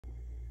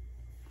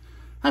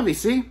Hi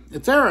VC,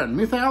 it's Aaron,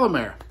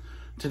 Mutha.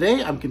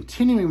 Today I'm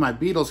continuing my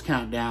Beatles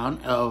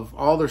countdown of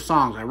all their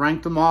songs. I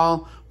ranked them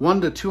all 1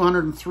 to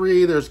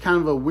 203. There's kind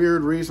of a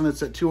weird reason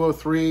it's at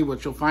 203,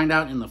 which you'll find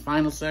out in the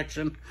final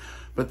section.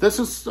 But this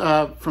is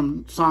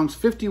from songs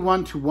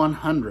 51 to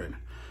 100.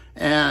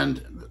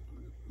 And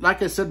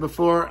like I said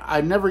before,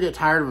 I never get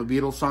tired of a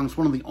Beatles song. It's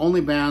one of the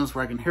only bands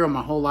where I can hear them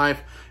my whole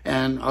life,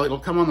 and it'll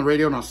come on the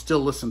radio and I'll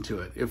still listen to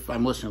it if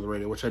I'm listening to the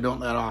radio, which I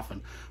don't that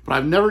often. But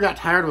I've never got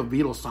tired of a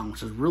Beatles song,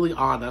 which is really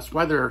odd. That's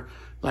why they're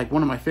like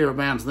one of my favorite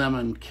bands. Them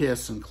and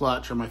Kiss and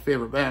Clutch are my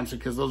favorite bands,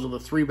 because those are the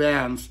three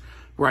bands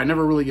where I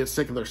never really get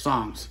sick of their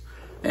songs.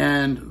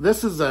 And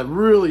this is a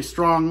really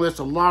strong list.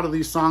 A lot of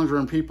these songs are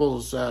in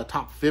people's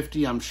top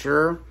 50, I'm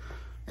sure.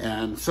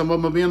 And some of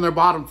them will be in their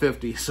bottom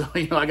 50. So,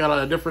 I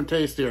got a different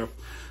taste here.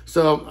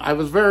 So I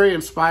was very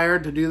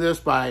inspired to do this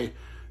by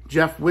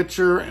Jeff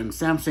Witcher and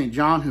Sam St.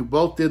 John, who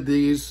both did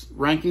these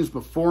rankings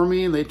before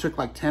me. And they took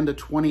like 10 to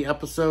 20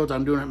 episodes.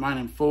 I'm doing it mine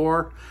in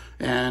 4.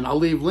 And I'll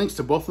leave links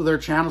to both of their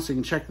channels so you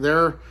can check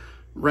their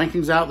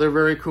rankings out. They're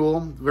very cool,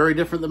 very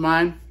different than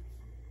mine.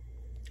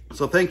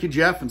 So thank you,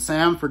 Jeff and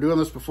Sam, for doing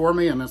this before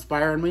me and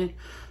inspiring me.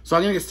 So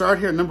I'm going to get started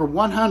here at number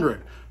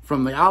 100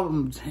 from the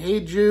album Hey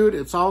Jude.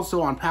 It's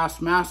also on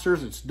Past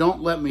Masters. It's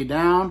Don't Let Me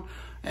Down.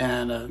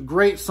 And a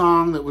great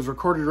song that was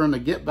recorded during the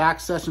Get Back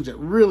sessions. It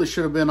really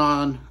should have been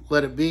on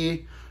Let It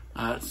Be.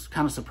 It's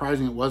kind of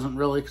surprising it wasn't,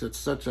 really, because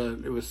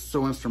it was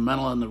so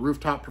instrumental in the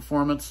rooftop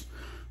performance.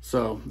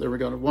 So there we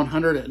go to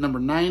 100. At number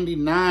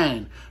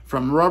 99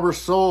 from Rubber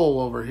Soul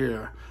over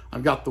here,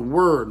 I've got The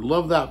Word.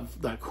 Love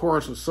that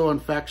chorus. It's so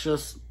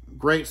infectious.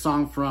 Great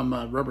song from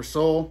Rubber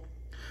Soul.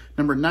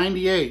 Number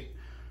 98,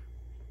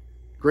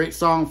 great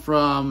song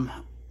from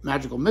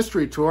Magical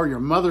Mystery Tour, Your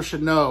Mother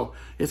Should Know.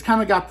 It's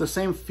kind of got the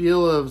same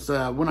feel as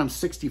When I'm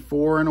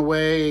 64 in a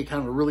way.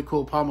 Kind of a really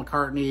cool Paul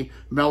McCartney,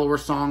 mellower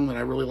song that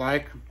I really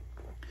like.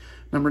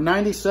 Number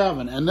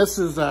 97, and this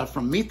is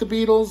from Meet the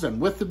Beatles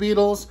and With the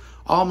Beatles,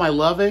 All My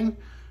Loving.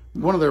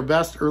 One of their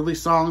best early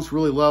songs.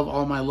 Really love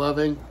All My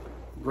Loving.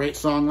 Great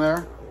song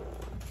there.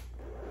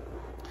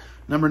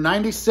 Number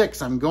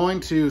 96, I'm going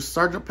to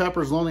Sgt.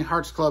 Pepper's Lonely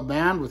Hearts Club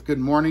Band with Good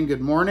Morning,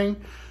 Good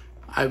Morning.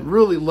 I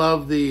really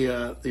love the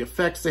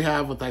effects they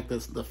have with like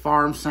the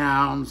farm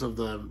sounds of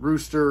the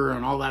rooster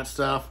and all that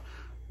stuff.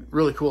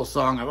 Really cool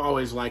song. I've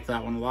always liked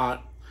that one a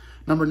lot.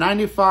 Number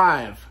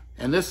 95,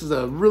 and this is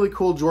a really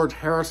cool George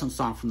Harrison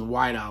song from the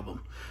White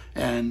Album.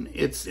 And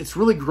it's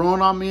really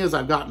grown on me as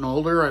I've gotten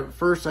older. At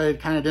first, I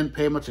kind of didn't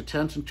pay much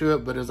attention to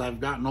it, but as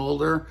I've gotten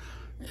older,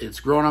 it's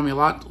grown on me a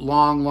lot.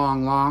 Long,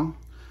 Long, Long.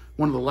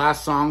 One of the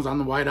last songs on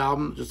the White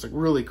Album. Just a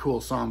really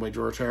cool song by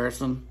George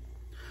Harrison.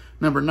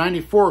 Number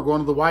 94,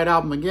 going to the White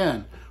Album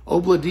again.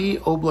 Obla Dee,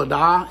 Obla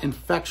Da,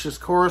 infectious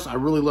chorus. I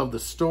really love the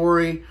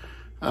story.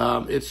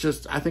 It's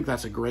just, I think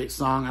that's a great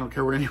song. I don't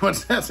care what anyone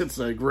says. It's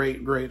a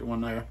great, great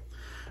one there.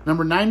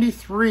 Number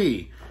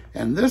 93,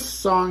 and this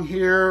song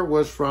here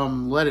was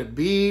from Let It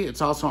Be.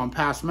 It's also on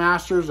Past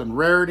Masters and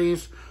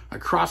Rarities,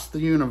 Across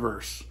the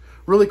Universe.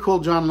 Really cool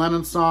John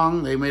Lennon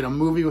song. They made a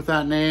movie with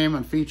that name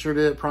and featured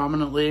it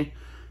prominently.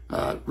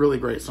 Really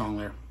great song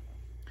there.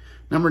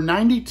 Number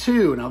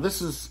 92, now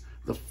this is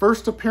the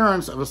first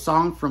appearance of a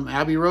song from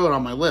Abbey Road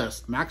on my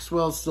list,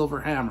 Maxwell's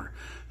Silver Hammer.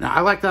 Now,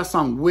 I like that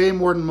song way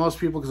more than most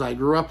people because I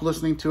grew up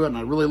listening to it and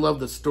I really love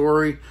the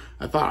story.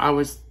 I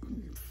always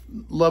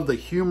loved the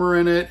humor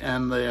in it,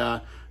 and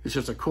it's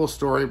just a cool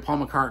story.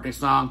 Paul McCartney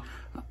song.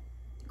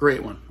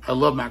 Great one. I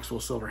love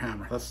Maxwell's Silver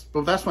Hammer.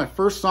 That's my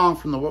first song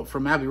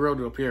from Abbey Road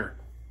to appear.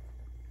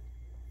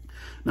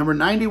 Number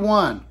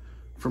 91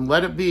 from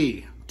Let It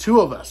Be,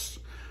 Two of Us.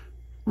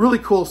 Really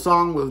cool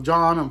song with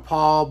John and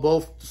Paul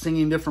both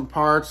singing different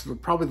parts.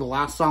 Probably the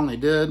last song they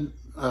did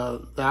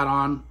that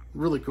on.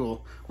 Really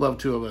cool. Love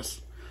Two of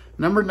Us.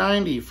 Number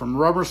 90 from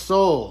Rubber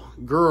Soul,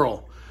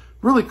 Girl.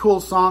 Really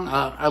cool song.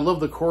 I love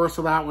the chorus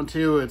of that one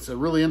too. It's a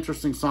really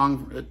interesting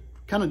song.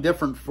 Kind of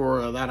different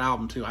for that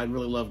album too. I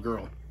really love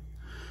Girl.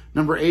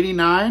 Number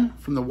 89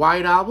 from the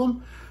White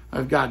Album,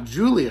 I've got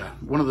Julia.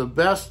 One of the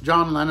best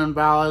John Lennon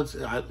ballads.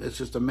 It's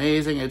just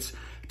amazing.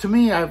 To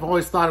me, I've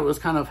always thought it was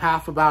kind of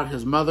half about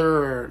his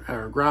mother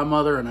or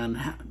grandmother, and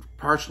then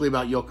partially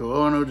about Yoko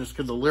Ono, just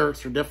because the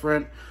lyrics are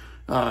different,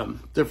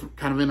 different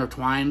kind of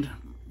intertwined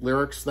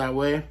lyrics that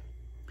way.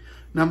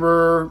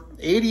 Number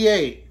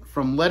 88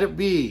 from Let It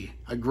Be,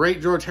 a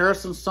great George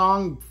Harrison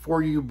song,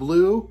 For You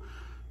Blue.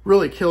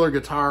 Really killer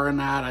guitar in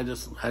that. I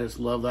just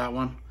love that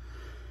one.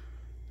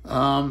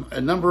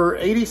 At number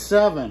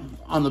 87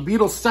 on the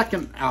Beatles'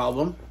 second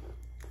album,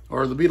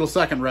 or the Beatles'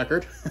 second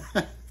record,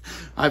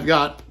 I've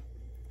got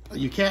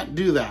You Can't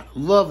Do That.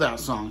 Love that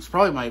song. It's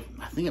probably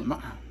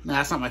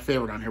that's not my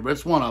favorite on here, but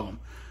it's one of them.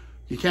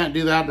 You Can't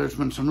Do That. There's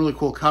been some really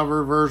cool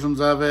cover versions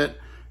of it.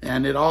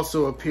 And it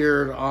also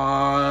appeared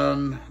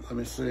on, let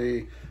me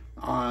see,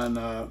 on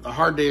A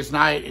Hard Day's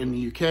Night in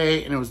the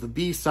UK. And it was the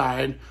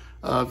B-side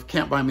of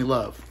Can't Buy Me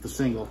Love, the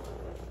single.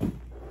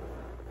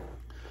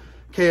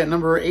 Okay, at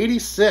number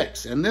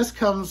 86. And this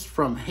comes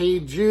from Hey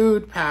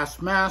Jude,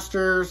 Past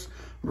Masters,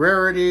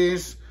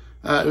 Rarities,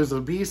 It was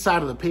the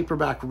B-side of the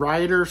Paperback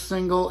Writer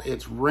single.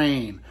 It's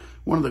Rain.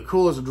 One of the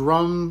coolest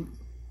drum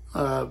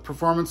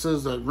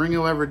performances that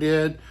Ringo ever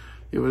did.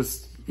 It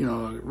was, you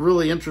know, a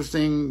really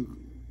interesting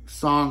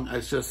song.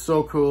 It's just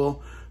so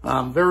cool.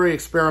 Very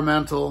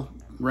experimental.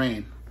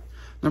 Rain.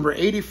 Number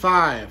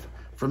 85,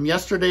 From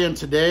Yesterday and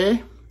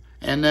Today.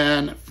 And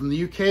then from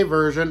the UK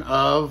version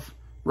of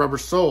Rubber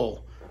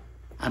Soul,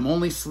 I'm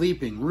Only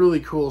Sleeping. Really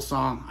cool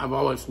song. I've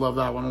always loved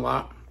that one a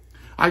lot.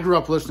 I grew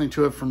up listening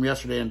to it from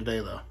Yesterday and Today,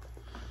 though.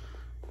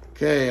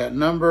 Okay, at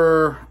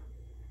number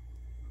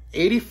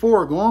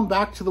 84, going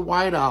back to the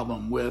White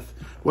Album with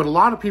what a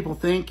lot of people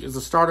think is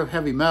the start of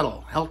heavy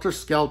metal, Helter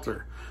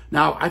Skelter.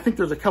 Now, I think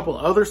there's a couple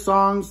other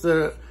songs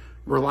that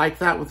were like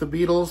that with the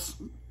Beatles,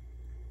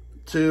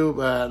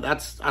 too. I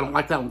don't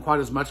like that one quite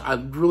as much. I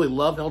really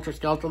love Helter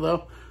Skelter,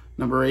 though.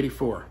 Number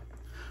 84.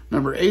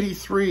 Number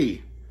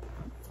 83,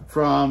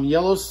 from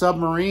Yellow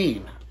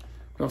Submarine.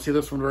 Don't see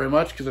this one very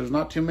much because there's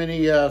not too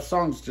many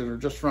songs that are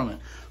just from it.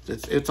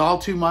 It's All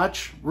Too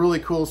Much. Really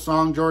cool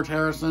song, George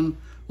Harrison.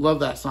 Love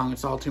that song,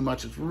 It's All Too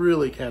Much. It's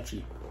really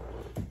catchy.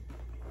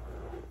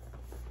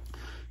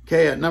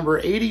 Okay, at number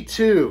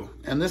 82,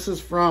 and this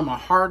is from A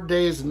Hard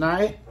Day's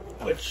Night,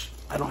 which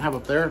I don't have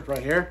up there, it's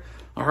right here.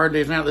 A Hard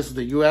Day's Night, this is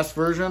the US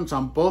version. It's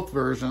on both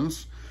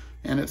versions,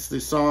 and it's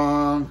the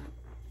song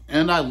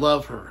And I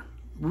Love Her.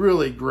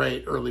 Really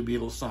great early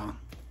Beatles song.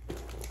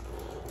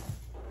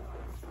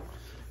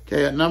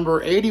 Okay, at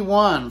number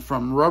 81,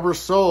 from Rubber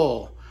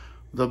Soul,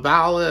 the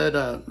ballad,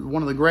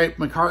 one of the great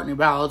McCartney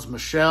ballads,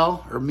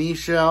 Michelle.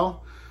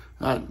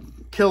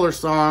 Killer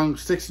song,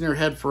 Sticks in Your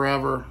Head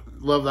Forever.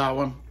 Love that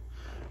one.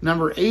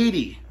 Number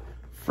 80,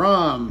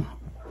 from,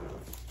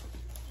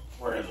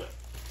 where is it?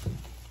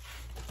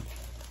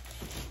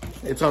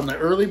 It's on the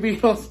early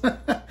Beatles.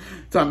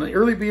 It's on the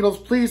early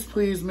Beatles, Please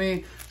Please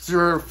Me. It's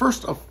their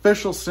first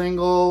official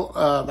single.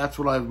 That's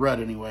what I've read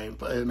anyway.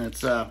 And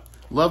it's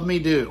Love Me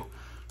Do.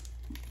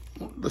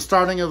 The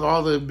starting of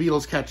all the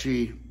Beatles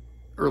catchy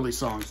early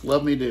songs.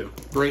 Love Me Do.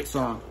 Great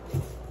song.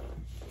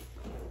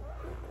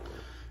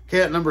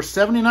 Okay, at number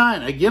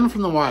 79, again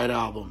from the White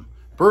Album,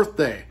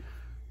 Birthday.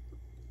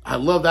 I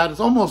love that. It's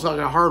almost like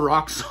a hard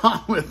rock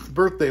song with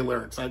birthday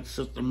lyrics. It's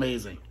just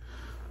amazing.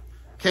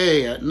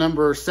 Okay, at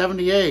number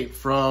 78,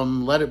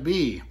 from Let It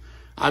Be,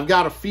 I've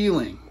Got a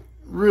Feeling.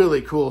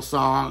 Really cool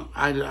song.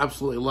 I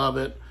absolutely love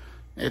it.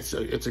 It's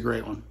a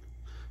great one.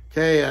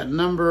 Okay, at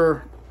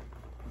number,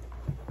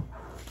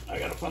 I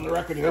gotta find the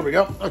record. Here we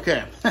go.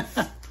 Okay.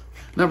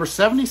 Number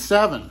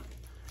 77,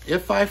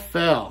 If I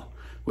Fell,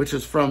 which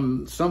is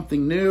from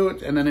Something New,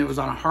 and then it was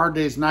on A Hard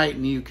Day's Night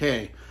in the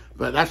UK.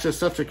 But that's just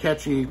such a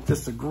catchy,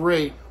 just a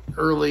great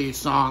early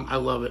song. I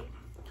love it.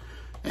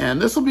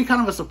 And this will be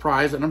kind of a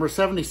surprise. At number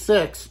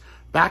 76,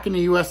 Back in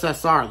the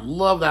USSR.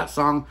 Love that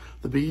song.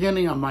 The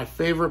beginning of my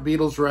favorite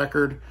Beatles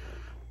record.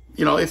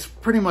 You know, it's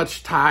pretty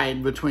much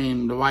tied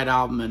between the White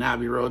Album and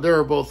Abbey Road.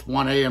 They're both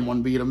 1A and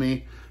 1B to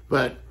me.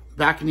 But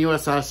Back in the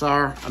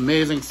USSR,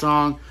 amazing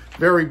song.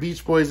 Very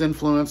Beach Boys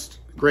influenced.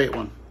 Great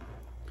one.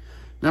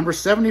 Number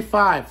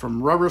 75,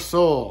 from Rubber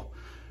Soul.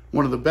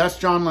 One of the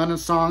best John Lennon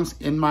songs,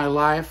 In My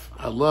Life.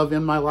 I love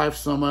In My Life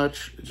so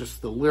much.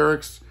 Just the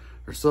lyrics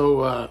are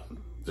so,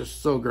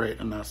 just so great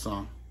in that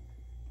song.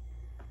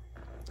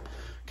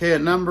 Okay,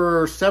 at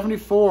number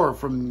 74,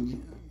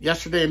 from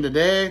Yesterday and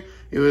Today,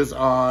 it was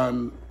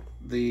on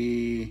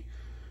the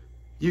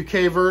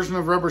UK version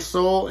of Rubber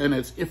Soul, and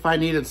it's If I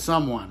Needed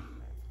Someone.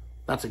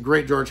 That's a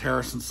great George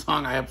Harrison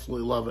song. I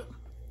absolutely love it.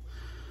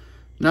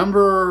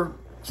 Number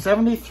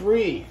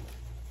 73,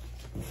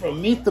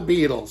 from Meet the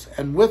Beatles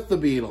and With the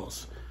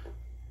Beatles,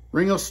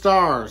 Ringo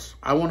Starr's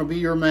I Want to Be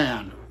Your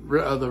Man.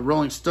 The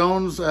Rolling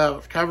Stones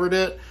covered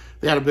it.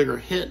 They had a bigger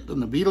hit than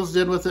the Beatles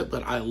did with it,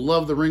 but I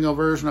love the Ringo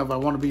version of I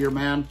Want to Be Your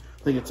Man.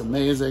 I think it's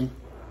amazing.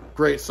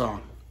 Great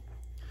song.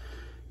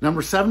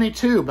 Number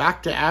 72,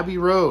 Back to Abbey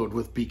Road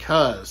with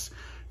Because.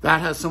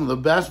 That has some of the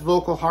best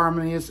vocal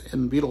harmonies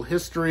in Beatle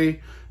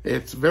history.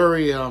 It's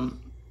very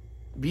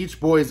Beach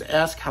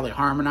Boys-esque how they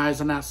harmonize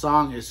in that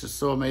song. It's just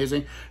so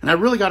amazing. And I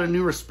really got a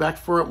new respect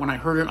for it when I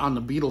heard it on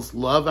the Beatles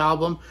Love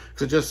album,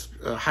 because it just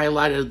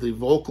highlighted the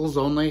vocals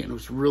only, and it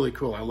was really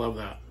cool. I love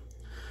that.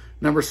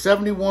 Number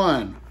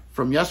 71,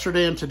 from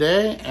Yesterday and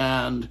Today,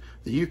 and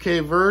the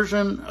UK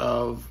version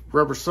of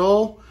Rubber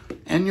Soul,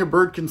 And Your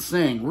Bird Can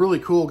Sing. Really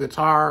cool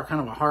guitar,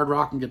 kind of a hard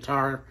rocking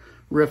guitar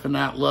riff in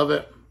that. Love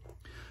it.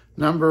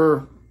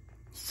 Number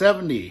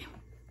 70,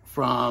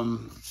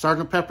 from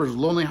Sgt. Pepper's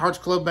Lonely Hearts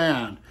Club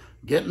Band,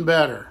 Getting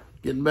Better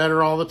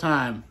all the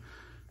time.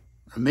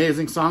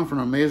 Amazing song from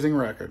an amazing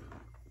record.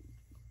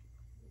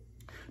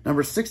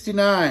 Number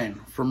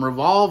 69, from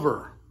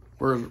Revolver.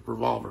 Where's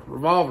Revolver?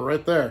 Revolver,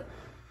 right there.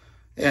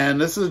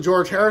 And this is a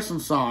George Harrison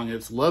song.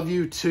 It's Love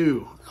You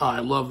Too. Oh, I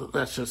love it.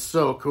 That's just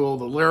so cool.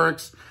 The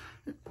lyrics,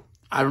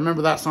 I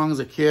remember that song as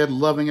a kid,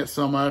 loving it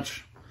so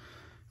much.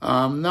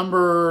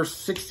 Number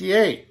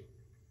 68,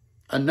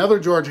 another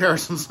George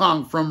Harrison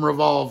song from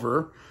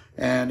Revolver,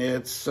 and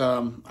it's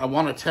I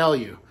Want to Tell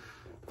You.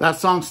 That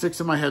song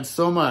sticks in my head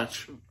so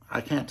much,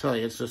 I can't tell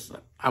you. It's just,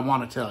 I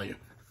Want to Tell You.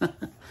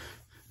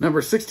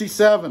 Number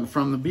 67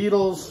 from the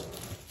Beatles.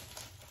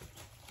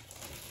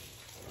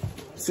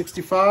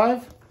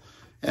 65.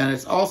 And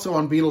it's also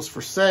on Beatles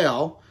for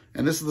Sale.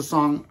 And this is the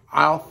song,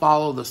 I'll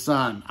Follow the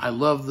Sun. I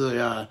love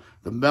the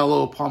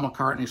mellow Paul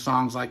McCartney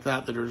songs like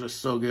that are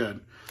just so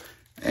good.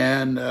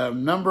 And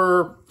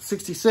number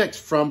 66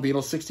 from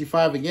Beatles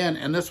 65 again.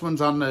 And this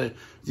one's on the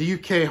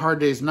UK Hard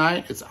Day's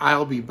Night. It's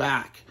I'll Be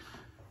Back.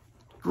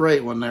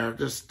 Great one there.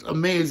 Just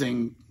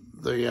amazing,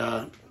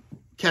 the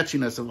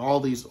catchiness of all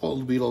these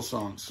old Beatles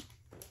songs.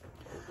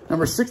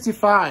 Number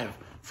 65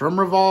 from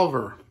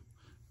Revolver.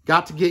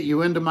 Got to Get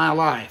You Into My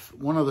Life.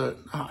 One of the,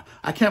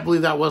 I can't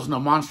believe that wasn't a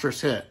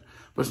monstrous hit.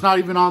 But it's not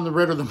even on the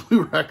Red or the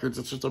Blue records.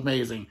 It's just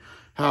amazing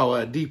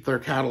how deep their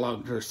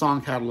catalog, their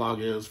song catalog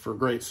is for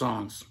great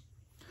songs.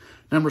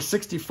 Number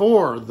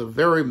 64, the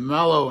very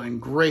mellow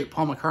and great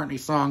Paul McCartney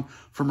song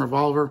from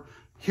Revolver,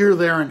 Here,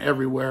 There, and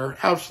Everywhere.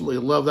 Absolutely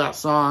love that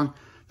song.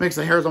 Makes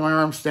the hairs on my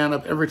arms stand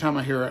up every time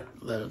I hear it.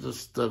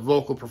 The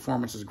vocal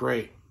performance is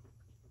great.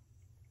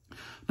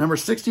 Number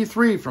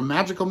 63 from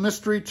Magical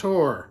Mystery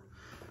Tour,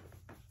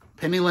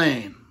 Penny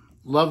Lane.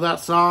 Love that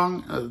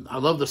song. I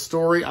love the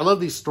story. I love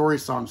these story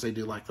songs they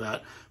do like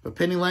that. But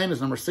Penny Lane is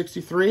number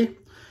 63.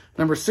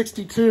 Number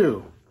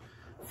 62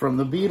 from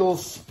the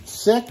Beatles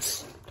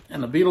 6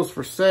 and the Beatles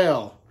for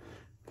Sale,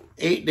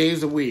 8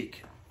 Days a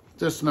Week.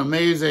 Just an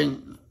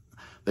amazing,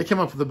 they came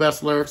up with the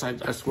best lyrics,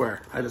 I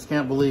swear. I just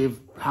can't believe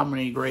how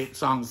many great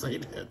songs they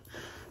did.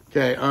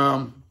 Okay,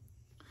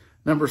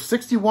 number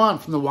 61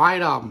 from the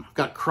White Album, I've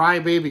got Cry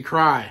Baby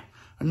Cry.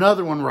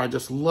 Another one where I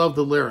just love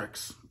the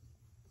lyrics.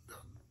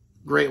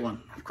 Great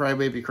one, Cry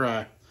Baby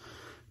Cry.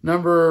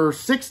 Number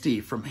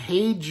 60 from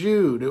Hey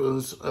Jude. It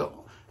was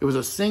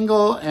a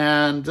single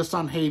and just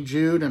on Hey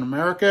Jude in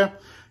America,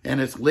 and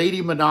it's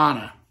Lady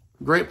Madonna.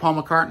 Great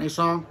Paul McCartney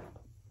song.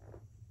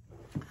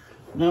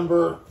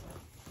 Number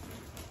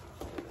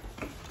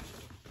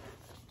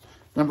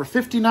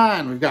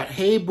 59, we've got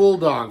Hey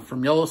Bulldog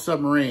from Yellow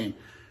Submarine.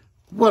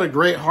 What a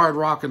great hard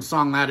rocking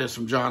song that is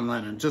from John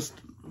Lennon. Just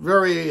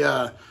very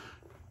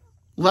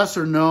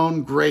lesser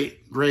known,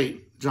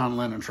 great John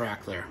Lennon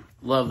track there.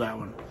 Love that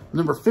one.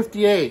 Number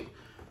 58,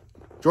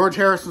 George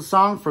Harrison's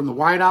song from the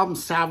White Album,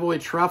 Savoy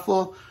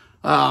Truffle.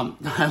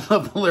 I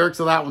love the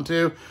lyrics of that one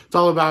too. It's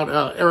all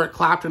about Eric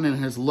Clapton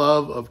and his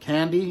love of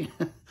candy.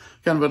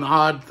 Kind of an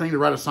odd thing to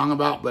write a song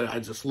about, but I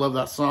just love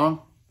that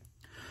song.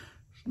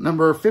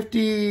 Number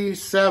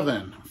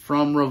 57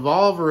 from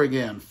Revolver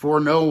again, For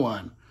No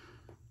One.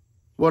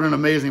 What an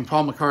amazing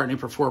Paul McCartney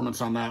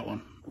performance on that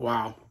one.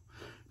 Wow.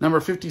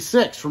 Number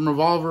 56 from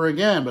Revolver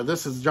again, but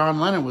this is John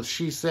Lennon with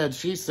She Said,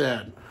 She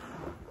Said.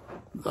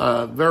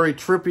 Very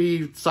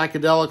trippy,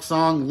 psychedelic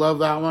song. Love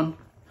that one.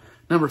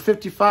 Number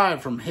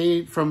 55 from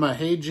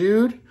Hey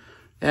Jude.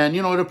 And,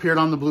 you know, it appeared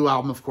on the Blue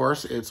Album, of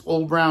course. It's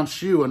Old Brown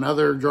Shoe,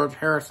 another George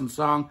Harrison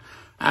song.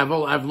 I've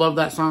loved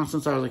that song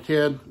since I was a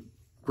kid.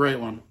 Great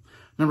one.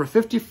 Number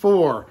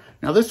 54.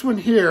 Now, this one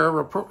here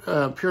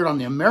appeared on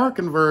the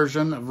American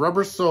version of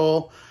Rubber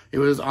Soul. It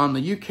was on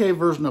the UK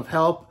version of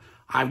Help.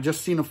 I've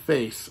Just Seen a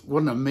Face.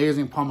 What an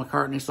amazing Paul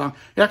McCartney song.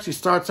 It actually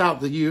starts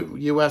out the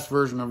US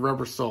version of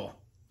Rubber Soul.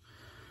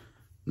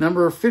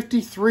 Number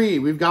 53,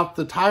 we've got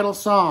the title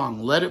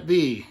song, Let It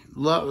Be.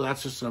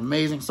 That's just an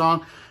amazing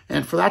song.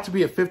 And for that to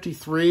be a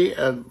 53,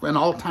 an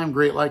all-time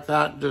great like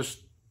that,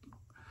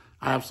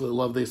 I absolutely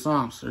love these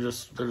songs. They're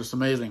just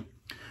amazing.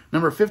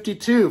 Number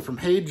 52, from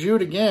Hey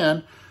Jude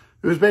again.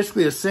 It was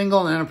basically a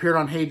single and then appeared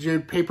on Hey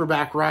Jude,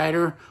 Paperback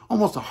Writer.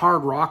 Almost a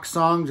hard rock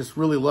song. Just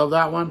really love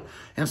that one.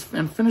 And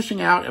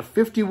finishing out at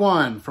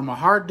 51, from A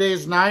Hard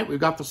Day's Night, we've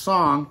got the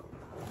song,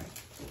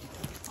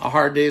 A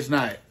Hard Day's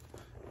Night.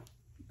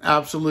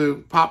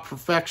 Absolute pop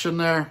perfection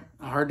there,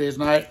 A Hard Day's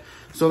Night.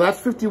 So that's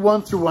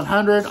 51 through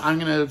 100. I'm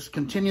going to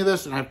continue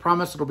this, and I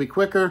promise it'll be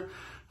quicker.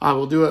 I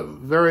will do it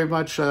very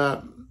much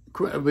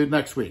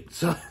next week.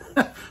 So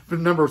the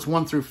numbers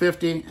 1 through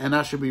 50, and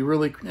that should be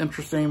really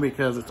interesting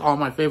because it's all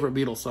my favorite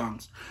Beatles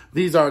songs.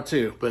 These are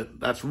too, but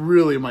that's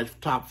really my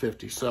top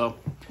 50. So,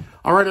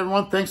 all right,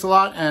 everyone, thanks a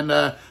lot,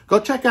 and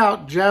go check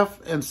out Jeff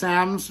and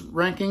Sam's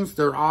rankings.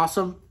 They're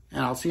awesome,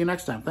 and I'll see you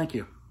next time. Thank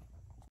you.